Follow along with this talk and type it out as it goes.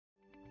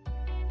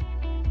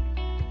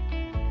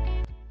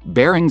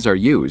Bearings are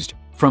used,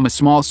 from a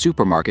small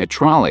supermarket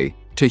trolley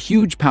to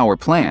huge power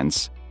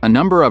plants. A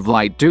number of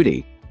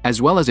light-duty, as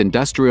well as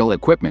industrial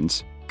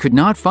equipments, could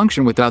not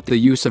function without the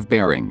use of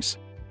bearings.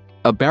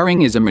 A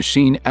bearing is a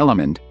machine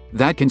element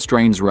that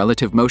constrains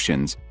relative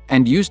motions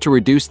and used to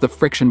reduce the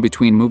friction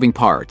between moving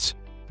parts.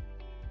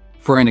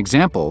 For an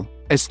example,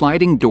 a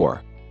sliding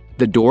door.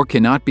 The door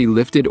cannot be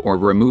lifted or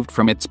removed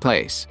from its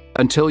place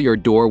until your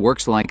door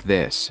works like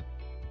this.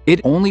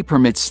 It only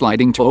permits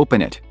sliding to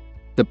open it.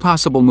 The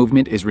possible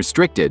movement is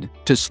restricted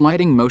to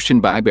sliding motion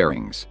by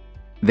bearings.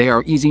 They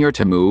are easier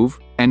to move,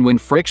 and when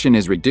friction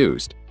is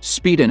reduced,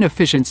 speed and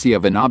efficiency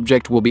of an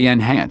object will be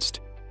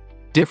enhanced.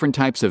 Different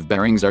types of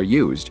bearings are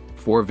used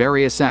for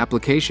various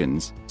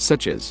applications,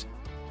 such as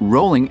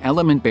rolling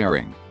element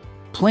bearing,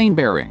 plain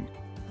bearing,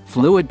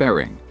 fluid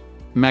bearing,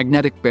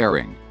 magnetic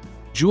bearing,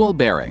 jewel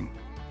bearing,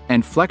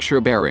 and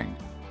flexure bearing.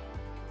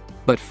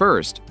 But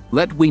first,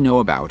 let we know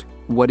about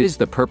what is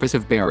the purpose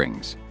of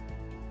bearings.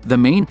 The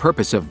main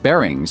purpose of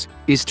bearings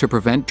is to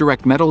prevent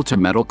direct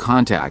metal-to-metal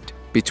contact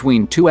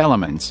between two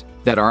elements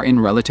that are in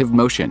relative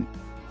motion.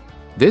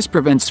 This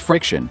prevents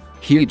friction,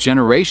 heat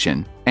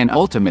generation, and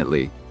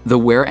ultimately, the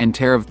wear and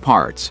tear of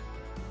parts.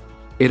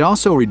 It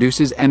also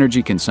reduces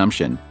energy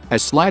consumption,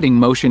 as sliding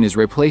motion is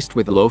replaced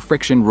with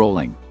low-friction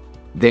rolling.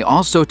 They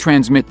also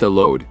transmit the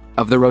load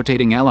of the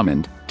rotating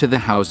element to the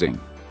housing.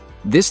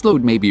 This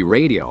load may be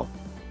radial,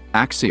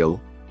 axial,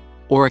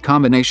 or a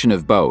combination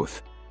of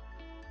both.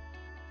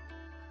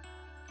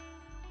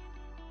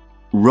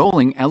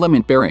 Rolling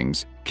element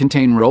bearings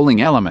contain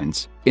rolling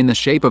elements in the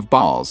shape of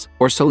balls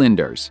or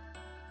cylinders.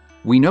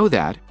 We know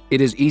that it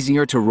is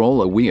easier to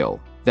roll a wheel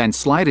than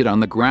slide it on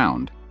the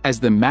ground, as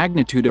the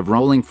magnitude of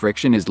rolling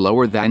friction is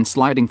lower than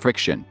sliding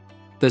friction.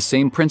 The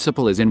same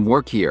principle is in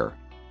work here.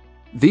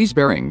 These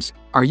bearings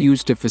are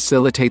used to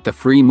facilitate the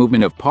free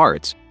movement of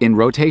parts in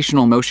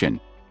rotational motion.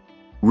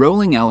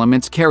 Rolling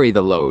elements carry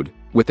the load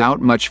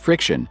without much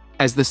friction,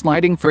 as the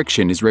sliding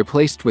friction is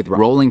replaced with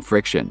rolling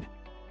friction.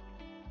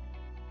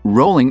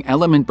 Rolling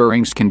element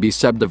bearings can be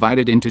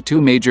subdivided into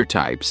two major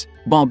types: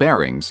 ball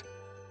bearings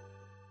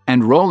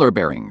and roller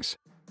bearings.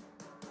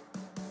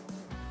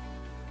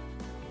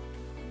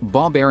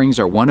 Ball bearings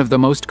are one of the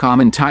most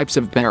common types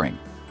of bearing.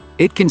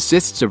 It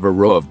consists of a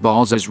row of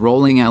balls as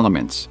rolling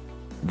elements.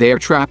 They are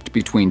trapped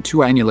between two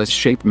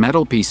annulus-shaped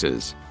metal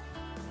pieces.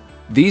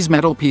 These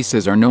metal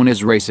pieces are known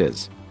as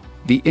races.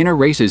 The inner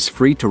race is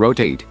free to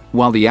rotate,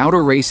 while the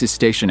outer race is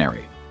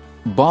stationary.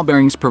 Ball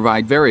bearings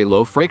provide very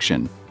low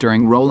friction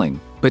during rolling,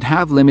 but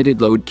have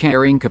limited load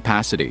carrying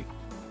capacity.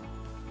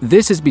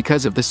 This is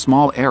because of the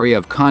small area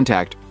of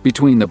contact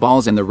between the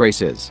balls and the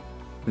races.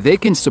 They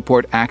can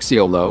support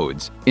axial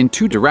loads in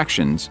two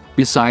directions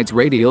besides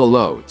radial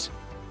loads.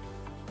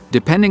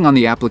 Depending on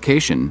the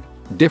application,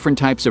 different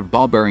types of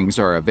ball bearings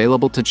are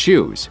available to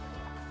choose,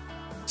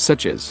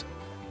 such as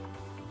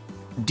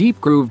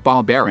deep groove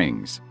ball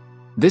bearings.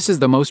 This is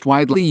the most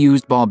widely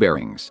used ball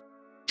bearings.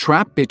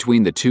 Trapped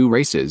between the two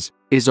races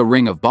is a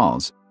ring of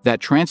balls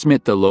that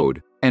transmit the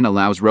load and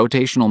allows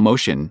rotational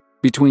motion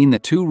between the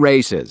two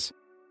races.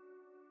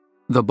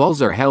 The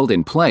balls are held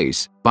in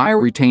place by a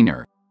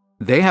retainer.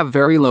 They have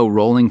very low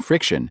rolling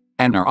friction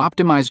and are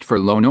optimized for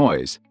low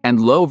noise and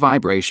low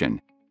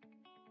vibration.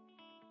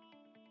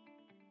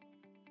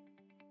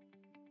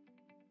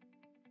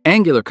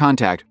 Angular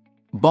contact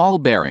ball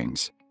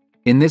bearings.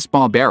 In this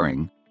ball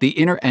bearing, the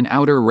inner and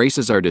outer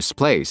races are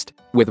displaced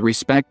with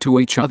respect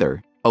to each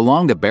other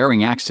along the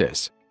bearing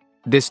axis.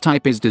 This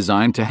type is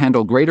designed to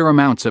handle greater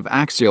amounts of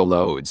axial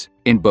loads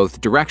in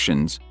both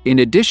directions, in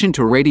addition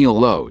to radial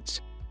loads.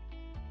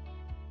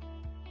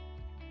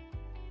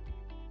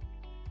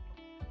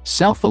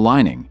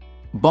 Self-aligning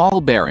ball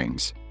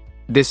bearings.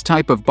 This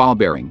type of ball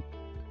bearing,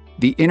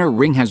 the inner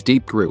ring has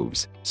deep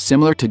grooves,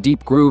 similar to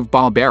deep groove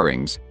ball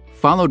bearings,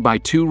 followed by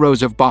two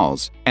rows of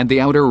balls and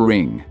the outer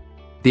ring.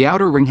 The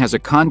outer ring has a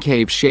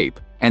concave shape,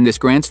 and this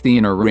grants the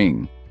inner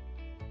ring.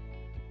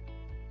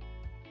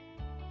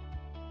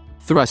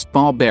 Thrust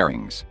ball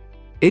bearings.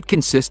 It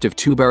consists of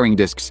two bearing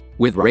discs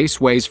with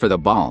raceways for the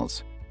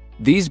balls.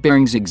 These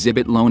bearings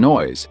exhibit low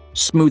noise,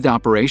 smooth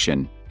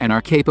operation, and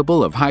are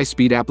capable of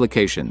high-speed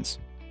applications.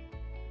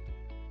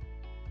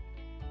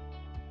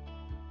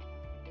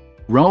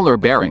 Roller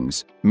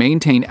bearings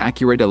maintain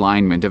accurate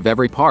alignment of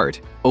every part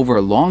over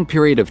a long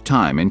period of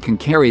time and can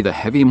carry the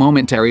heavy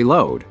momentary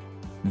load.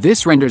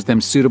 This renders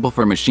them suitable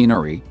for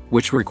machinery,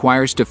 which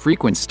requires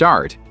frequent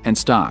start and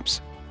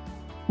stops.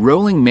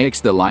 Rolling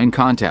makes the line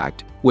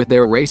contact with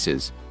their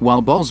races,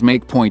 while balls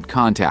make point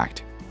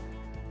contact.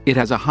 It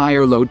has a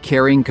higher load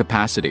carrying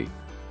capacity.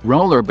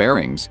 Roller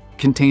bearings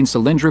contain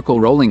cylindrical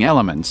rolling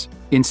elements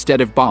instead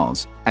of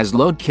balls as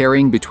load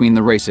carrying between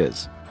the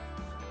races.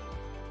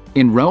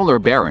 In roller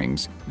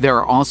bearings, there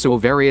are also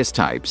various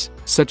types,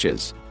 such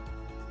as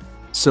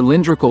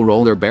cylindrical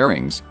roller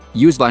bearings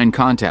use line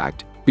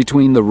contact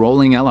between the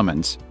rolling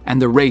elements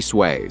and the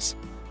raceways,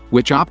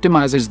 which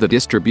optimizes the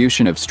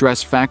distribution of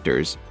stress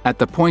factors at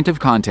the point of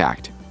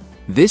contact.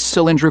 This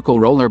cylindrical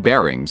roller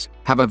bearings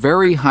have a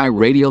very high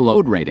radial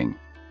load rating.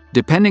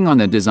 Depending on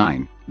the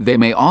design, they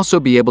may also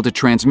be able to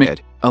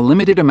transmit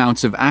limited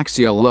amounts of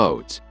axial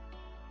loads.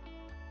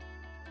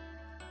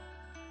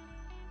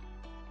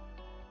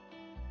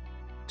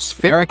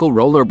 Spherical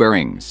roller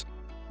bearings.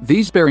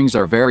 These bearings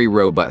are very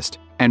robust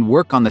and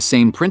work on the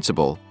same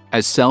principle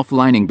as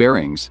self-lining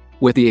bearings,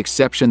 with the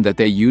exception that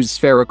they use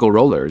spherical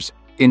rollers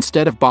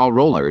instead of ball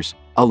rollers,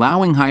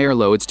 allowing higher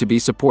loads to be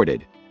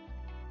supported.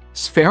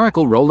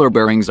 Spherical roller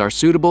bearings are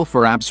suitable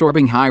for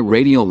absorbing high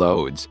radial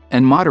loads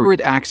and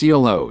moderate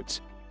axial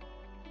loads.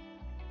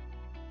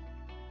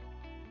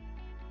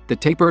 The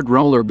tapered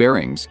roller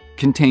bearings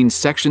contain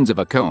sections of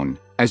a cone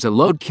as a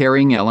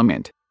load-carrying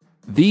element.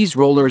 These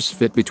rollers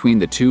fit between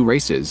the two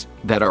races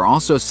that are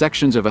also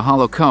sections of a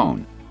hollow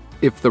cone.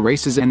 If the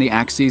races and the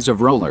axes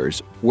of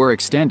rollers were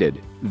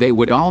extended, they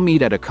would all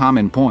meet at a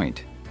common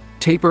point.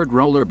 Tapered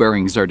roller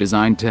bearings are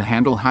designed to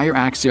handle higher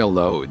axial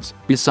loads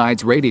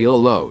besides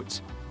radial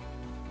loads.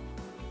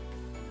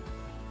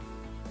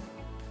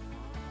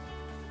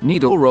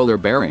 Needle roller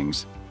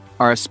bearings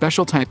are a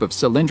special type of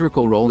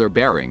cylindrical roller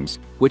bearings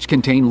which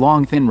contain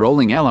long, thin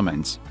rolling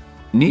elements.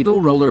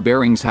 Needle roller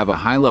bearings have a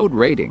high load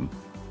rating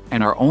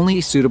and are only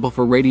suitable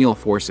for radial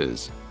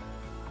forces.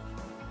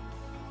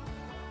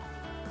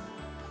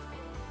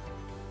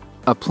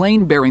 A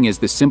plain bearing is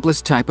the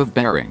simplest type of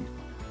bearing.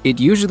 It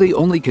usually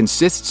only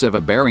consists of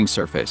a bearing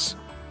surface.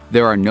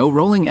 There are no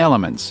rolling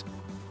elements.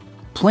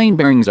 Plain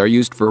bearings are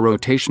used for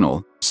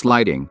rotational,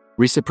 sliding,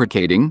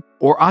 reciprocating,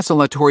 or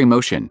oscillatory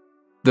motion.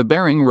 The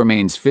bearing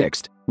remains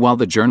fixed while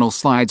the journal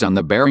slides on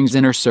the bearing's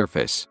inner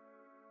surface.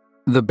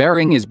 The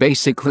bearing is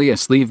basically a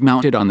sleeve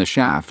mounted on the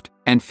shaft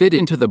and fit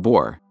into the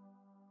bore.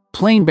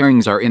 Plain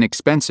bearings are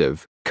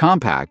inexpensive,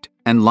 compact,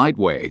 and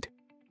lightweight.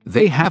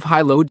 They have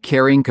high load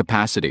carrying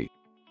capacity.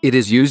 It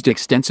is used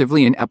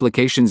extensively in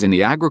applications in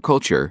the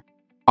agriculture,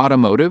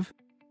 automotive,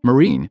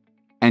 marine,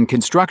 and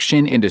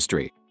construction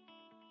industry.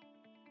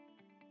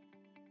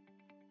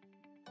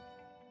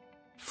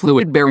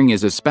 Fluid bearing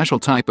is a special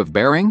type of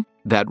bearing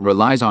that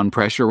relies on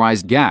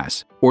pressurized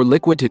gas or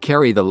liquid to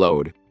carry the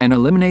load and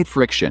eliminate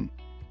friction.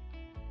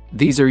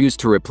 These are used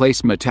to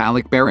replace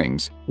metallic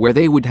bearings where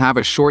they would have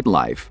a short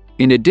life,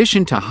 in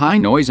addition to high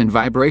noise and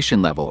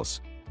vibration levels.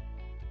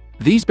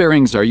 These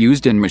bearings are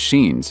used in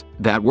machines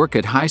that work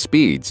at high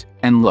speeds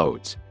and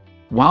loads.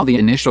 While the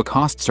initial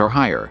costs are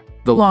higher,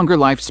 the longer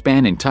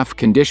lifespan in tough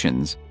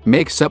conditions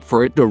makes up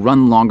for it to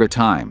run longer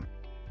time.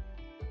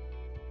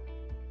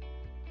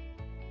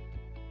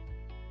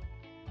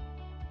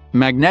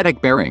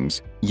 Magnetic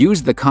bearings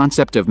use the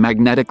concept of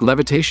magnetic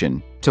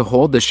levitation to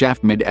hold the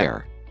shaft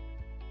mid-air.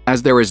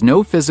 As there is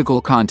no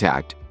physical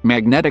contact,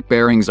 magnetic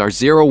bearings are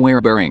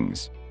zero-wear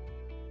bearings.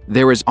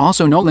 There is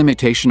also no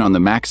limitation on the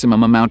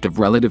maximum amount of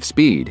relative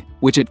speed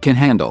which it can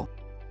handle.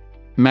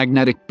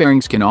 Magnetic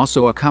bearings can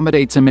also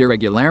accommodate some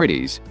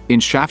irregularities in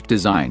shaft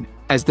design,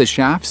 as the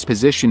shaft's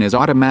position is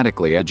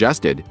automatically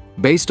adjusted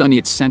based on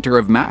its center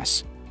of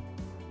mass.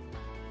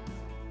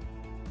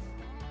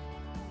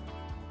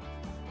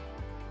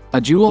 A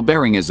jewel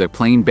bearing is a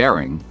plain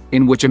bearing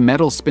in which a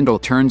metal spindle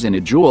turns in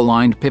a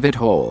jewel-lined pivot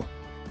hole.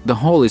 The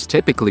hole is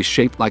typically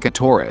shaped like a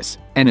torus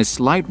and is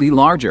slightly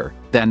larger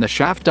than the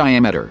shaft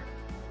diameter.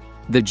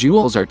 The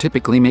jewels are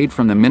typically made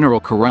from the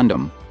mineral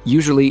corundum,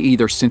 usually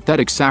either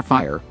synthetic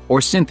sapphire or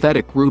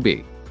synthetic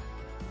ruby.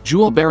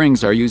 Jewel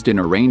bearings are used in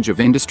a range of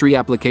industry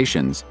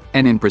applications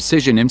and in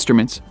precision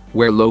instruments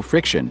where low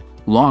friction,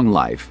 long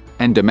life,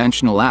 and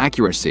dimensional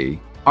accuracy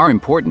are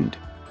important.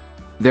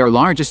 Their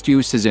largest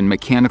use is in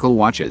mechanical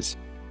watches.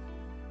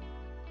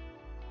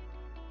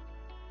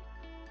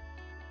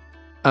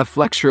 A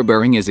flexure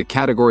bearing is a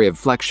category of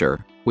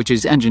flexure which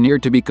is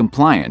engineered to be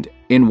compliant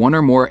in one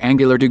or more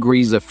angular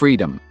degrees of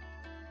freedom.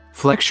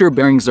 Flexure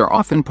bearings are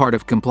often part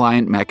of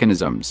compliant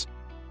mechanisms.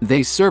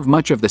 They serve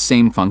much of the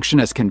same function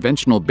as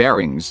conventional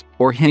bearings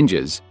or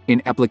hinges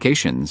in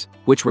applications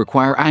which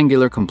require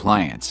angular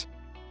compliance.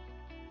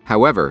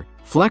 However,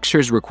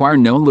 flexures require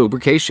no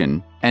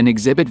lubrication and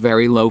exhibit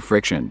very low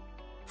friction.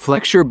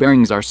 Flexure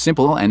bearings are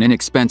simple and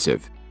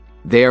inexpensive.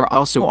 They are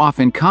also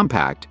often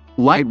compact,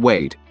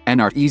 lightweight, and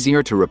are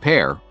easier to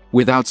repair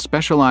without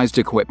specialized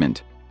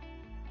equipment.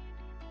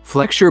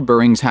 Flexure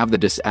bearings have the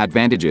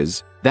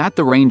disadvantages that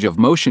the range of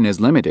motion is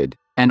limited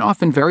and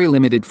often very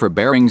limited for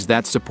bearings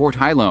that support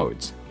high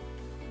loads.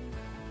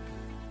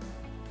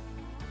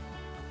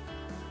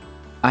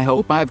 I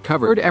hope I've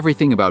covered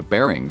everything about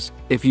bearings.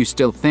 If you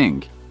still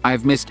think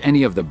I've missed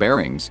any of the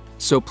bearings,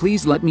 so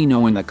please let me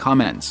know in the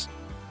comments.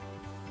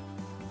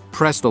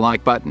 Press the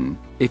like button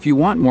if you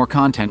want more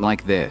content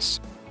like this.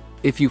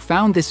 If you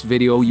found this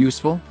video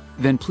useful,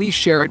 then please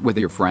share it with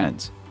your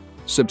friends.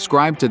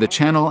 Subscribe to the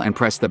channel and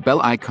press the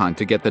bell icon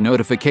to get the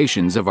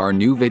notifications of our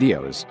new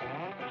videos.